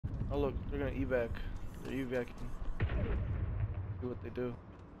Oh look, they're gonna evac. They're evacing. See what they do.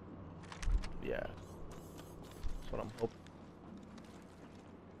 Yeah. That's what I'm hoping.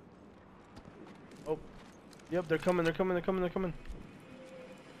 Oh. Yep, they're coming, they're coming, they're coming, they're coming.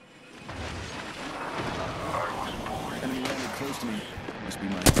 Enemy landed close to me. Must be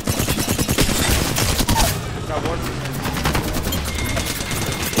mine. Got one.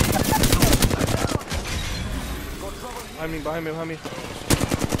 Behind me, behind me, behind me.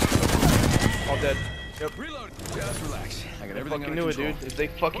 All dead. Yep. Reload. Just relax. I got I everything fucking under knew it, control. dude. If they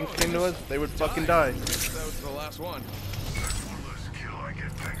fucking came to us, they would fucking die. That was the last one. Marvelous kill I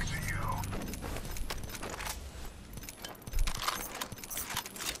get thanks to you.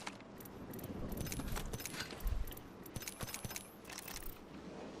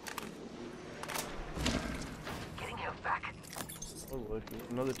 Getting help back. Oh, look,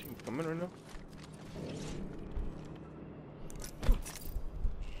 another team coming right now.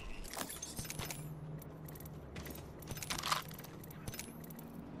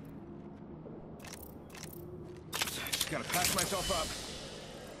 Just gotta patch myself up.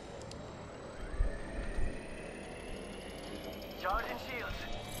 Charging shields.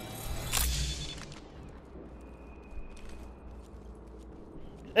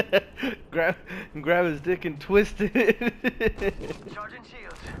 grab his dick and twist it. Charging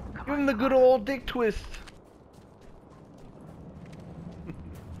shields. Give him the good old dick twist.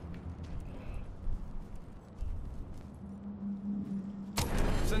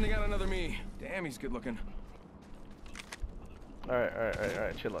 Sending out another me. Damn, he's good looking.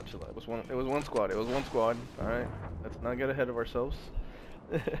 Alright, chill out. It was one squad. Alright. Let's not get ahead of ourselves.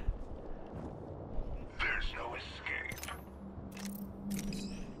 There's no escape.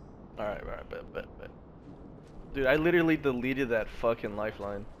 Alright, bet. Dude, I literally deleted that fucking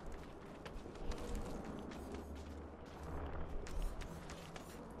lifeline.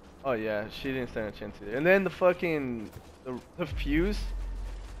 Oh yeah, she didn't stand a chance either. And then the fucking the fuse.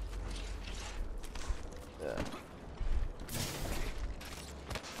 Yeah.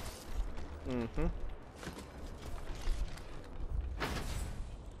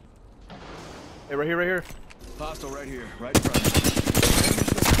 Hey, right here. Hostile right here, right in front.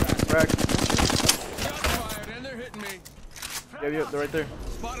 Crack. Shots fired, and they're hitting me. Yeah, they're right there.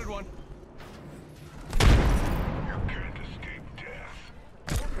 Spotted one. You can't escape death.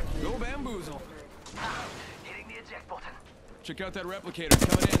 Go bamboozle. Hitting the eject button. Check out that replicator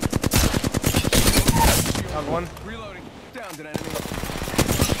coming in. Down one. Reloading. Downed an enemy.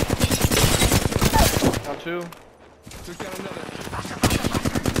 Down two. Took down another.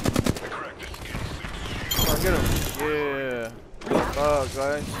 The correct escape. Come on, get him. Yeah.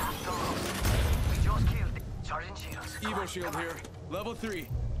 Guys. We just killed. Charging shields. Evo shield here. Level 3.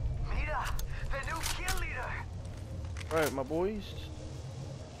 Mira, the new kill leader. Alright, my boys.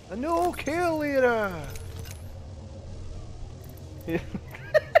 The new kill leader.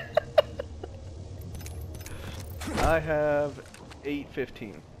 I have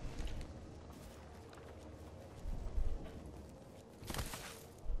 815.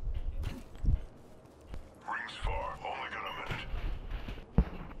 Rings far. Only got a minute.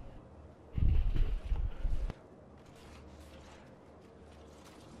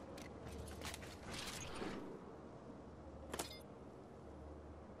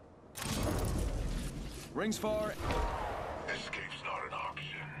 Rings far. Escape's not an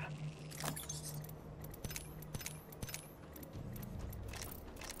option.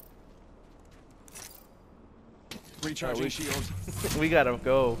 Recharging shield. We gotta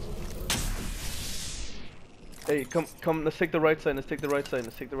go. Hey, come. Let's take the right side. Let's take the right side.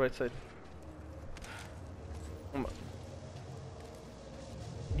 Come on.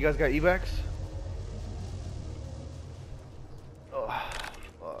 You guys got evacs? Oh,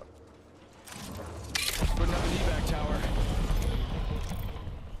 fuck. Putting up an evac tower.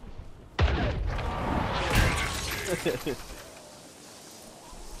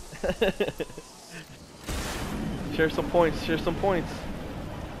 Share some points.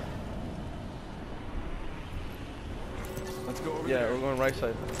 Let's go over Yeah, there. we're going right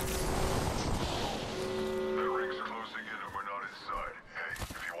side. The ring's closing in and we're not inside. Hey,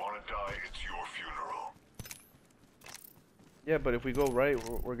 if you want to die, it's your funeral. Yeah, but if we go right,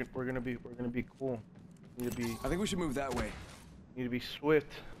 we're gonna be cool. Need to be I think we should move that way.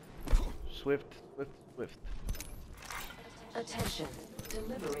 swift. Attention,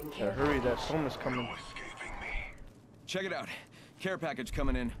 delivering Yeah, care. hurry, that storm is coming. No escaping me. Check it out. Care package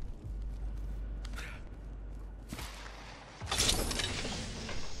coming in.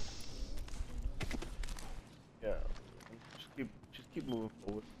 Yeah, just keep moving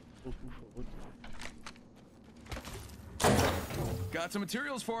forward. Move forward. got some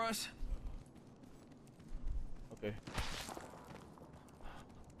materials for us. Okay.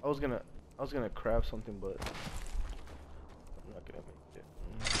 I was gonna craft something, but I'm not gonna make it.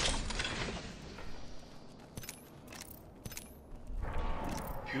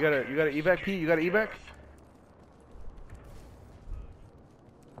 You got a evac, P? You got an evac?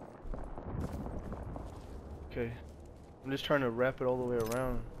 Okay. I'm just trying to wrap it all the way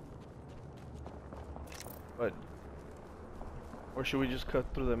around. But or should we just cut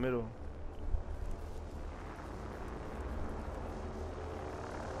through the middle?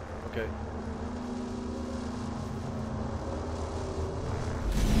 Okay.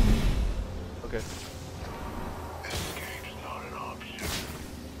 Okay. Escape's not an option.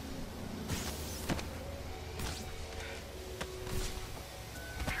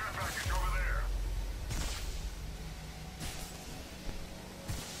 Care package over there.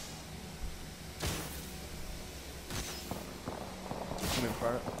 I'm in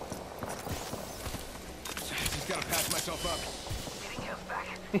front. Just gotta patch myself up. Needing health back.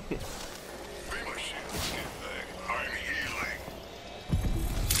 Be my shield, skin bag. I'm healing.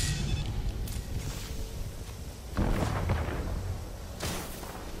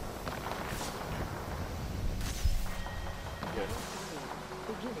 Yeah.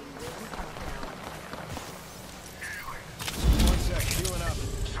 One sec, healing up.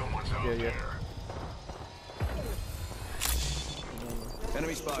 Someone's out Yeah, yeah. there.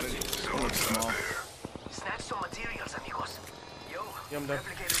 Enemy spotted. Someone's out Small. there. Snatch some materials, amigos. Yo, Yeah, I'm done.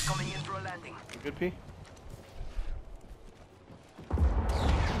 replicators coming in for a landing. You good, P?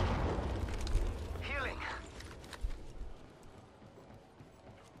 Healing.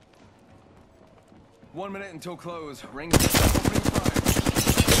 1 minute until close. Ring. Opening fire.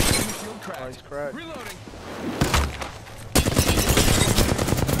 Enemy shield cracked. Nice crack. Reloading.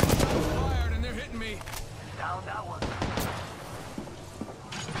 Fired and they're hitting me. Down that one.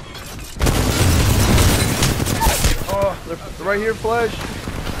 Oh, they're right here, Flash.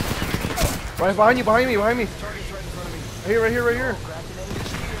 Right behind you, behind me. Target's right in front of me. Right here. Cracked an enemy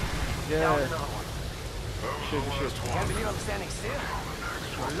shield. Down Yeah. another one. Shit. Can't believe I'm standing still.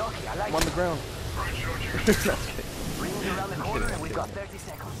 You're lucky, I like I'm on the it. ground. Rings around the corner and we've got 30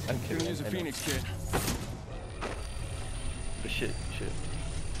 seconds. I'm Gonna kidding. use a I know. Phoenix kit. But shit.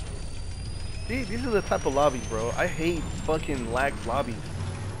 See, these are the type of lobbies, bro. I hate fucking lag lobbies.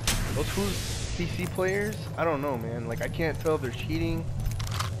 Those who's PC players, I don't know, man. Like, I can't tell if they're cheating.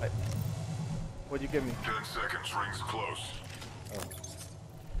 What'd you give me? 10 seconds, rings close. Oh.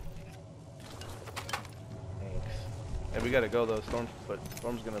 Thanks. Hey, we gotta go though.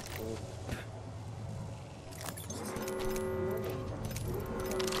 Storm's gonna pull.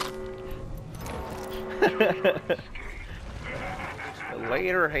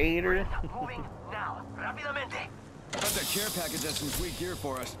 Later, hater. Moving now. Rápidamente. Got that care package has some sweet gear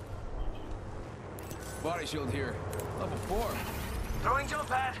for us. Body shield here. Level 4. Throwing jump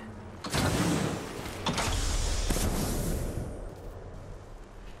pad.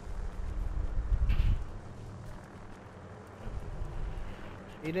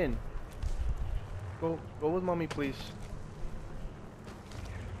 Aiden. Go with mommy, please.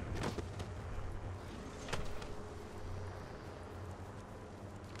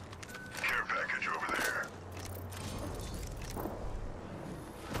 Care package over there.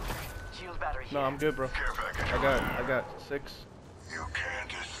 Shield battery here. No, I'm good, bro. Care package I over there. got 6. You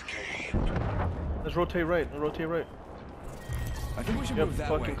can't escape. Let's rotate right. I think we should Yep, move that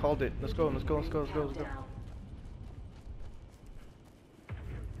fucking way. called it. Let's go.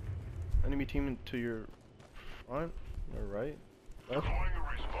 Enemy team to your front or right? Left? Deploying a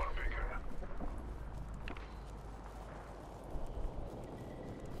respawn beacon.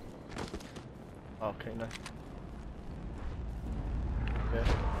 Okay, nice. Yeah.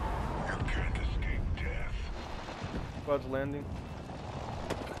 You can't escape death. Squad's landing.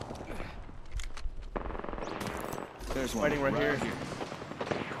 There's one. Fighting right here.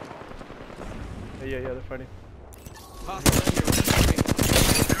 Yeah, they're fighting. Hostile right here.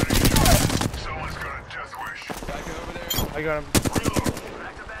 Someone's got a death wish. Back it over there. I got him. Reload.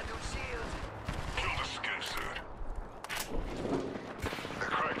 Crack the bad dude's shield. Kill the skin suit. They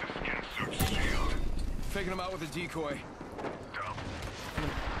cracked the skin suit's shield. Faking him out with a decoy. Down.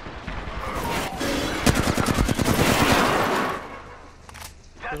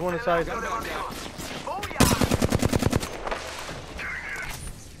 There's one inside. Got him down. Booyah! Getting hit.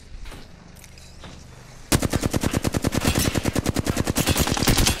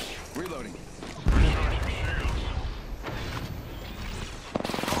 Reloading. Recharging shields.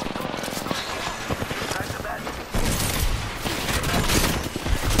 Crack the bad dude.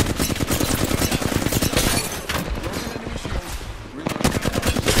 Broken enemy shield. Reloading.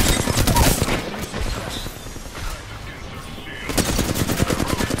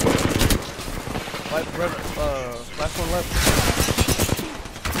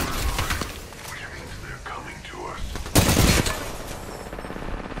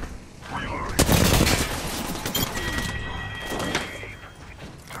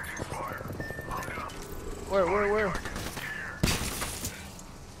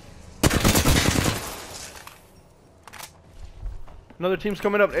 Another team's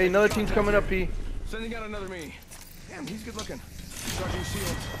coming up. Hey, another team's coming up, P. Sending out another me. Damn, he's good looking. Charging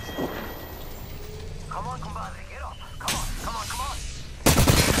shields. Come on, compadre, get up. Come on, come on, come on.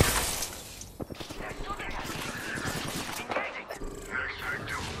 Engaging. Next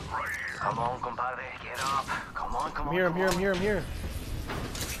victim, right here. Come on, compadre, get up. Come on, come on. I'm here, I'm come here, on. I'm here, I'm here.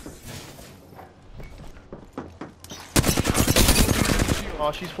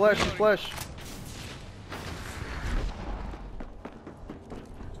 Oh, she's flesh, she's flesh.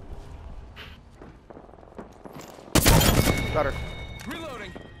 Got her.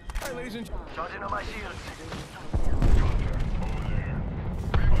 Reloading. All right, ladies and gentlemen. Charging on my shields.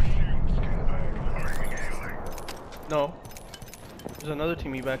 No. There's another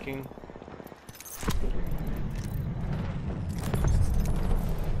team backing.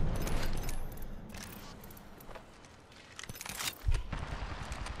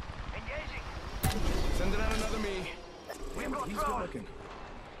 Engaging. Sending out another me. We've Damn, got he's good drone. looking.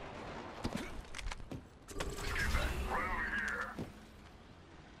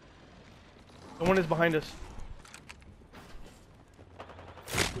 Someone is behind us.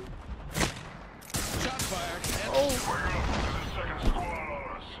 Shots fired. Oh! Second squad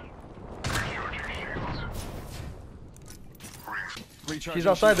on us. Recharging shields. Recharging She's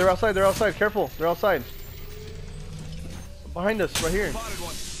outside, shields. they're outside, they're outside. Careful, they're outside. Behind us, right here. Spotted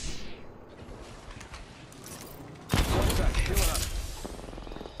one. One sec, healing up.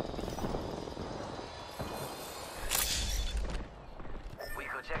 We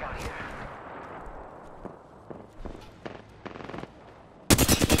could check out here.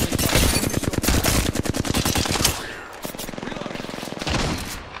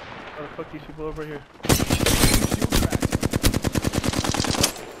 How the fuck these people over here? Shield cracked.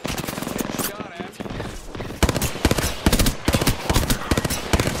 Getting shot at.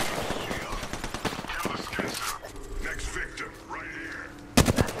 Kill the schizo. Next victim, right here.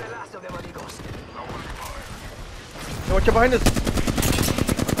 That's the last of them, amigos. No one fired. Hey, watch out behind us!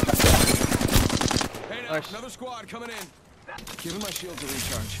 Hey now, Nice. another squad coming in. Giving my shields a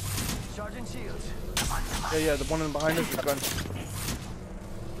recharge. Charging shields. Yeah, the one in behind us is gone.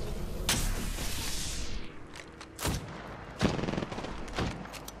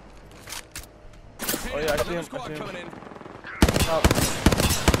 Hey Oh, yeah, now, I see another him, I squad see him. coming in. Stop.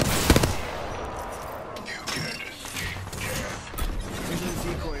 You can't escape death. Into the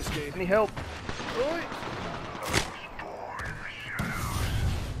decoy escape. Any help? Oi! Born in the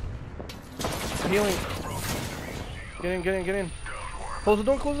shadows. Healing. Get in, get in, get in. Close the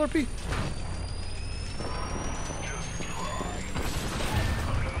door, close the door, P.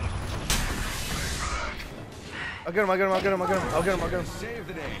 I'll get him, I'll get him, I'll get him, I'll get him, I'll get him, I'll get him. Save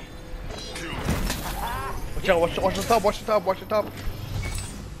the day. Watch out, watch the top, watch the top, watch the top.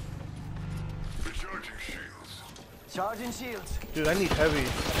 Recharging shields. Charging shields. Dude, I need heavy. I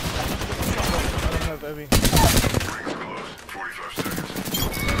don't have heavy. Rings close. 45 seconds.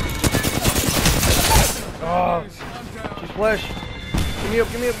 Oh, I'm down. she's flesh. Give me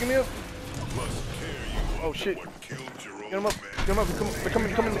up, give me up, give me up. Must tear you Oh up shit. what killed your Get him up, old man. get him up. They're coming,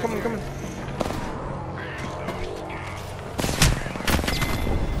 they're coming, they're coming, they're coming.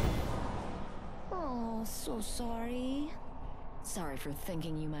 Oh, so sorry. Sorry for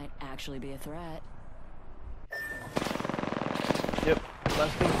thinking you might actually be a threat. Yep,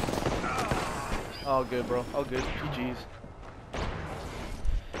 last thing. All good, bro. All good. GG's.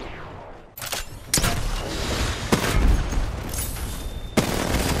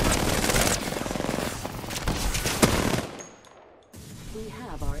 We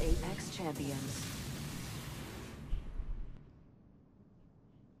have our Apex champions.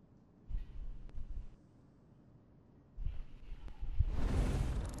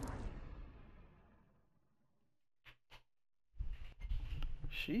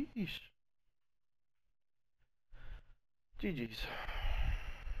 Sheesh. GG's.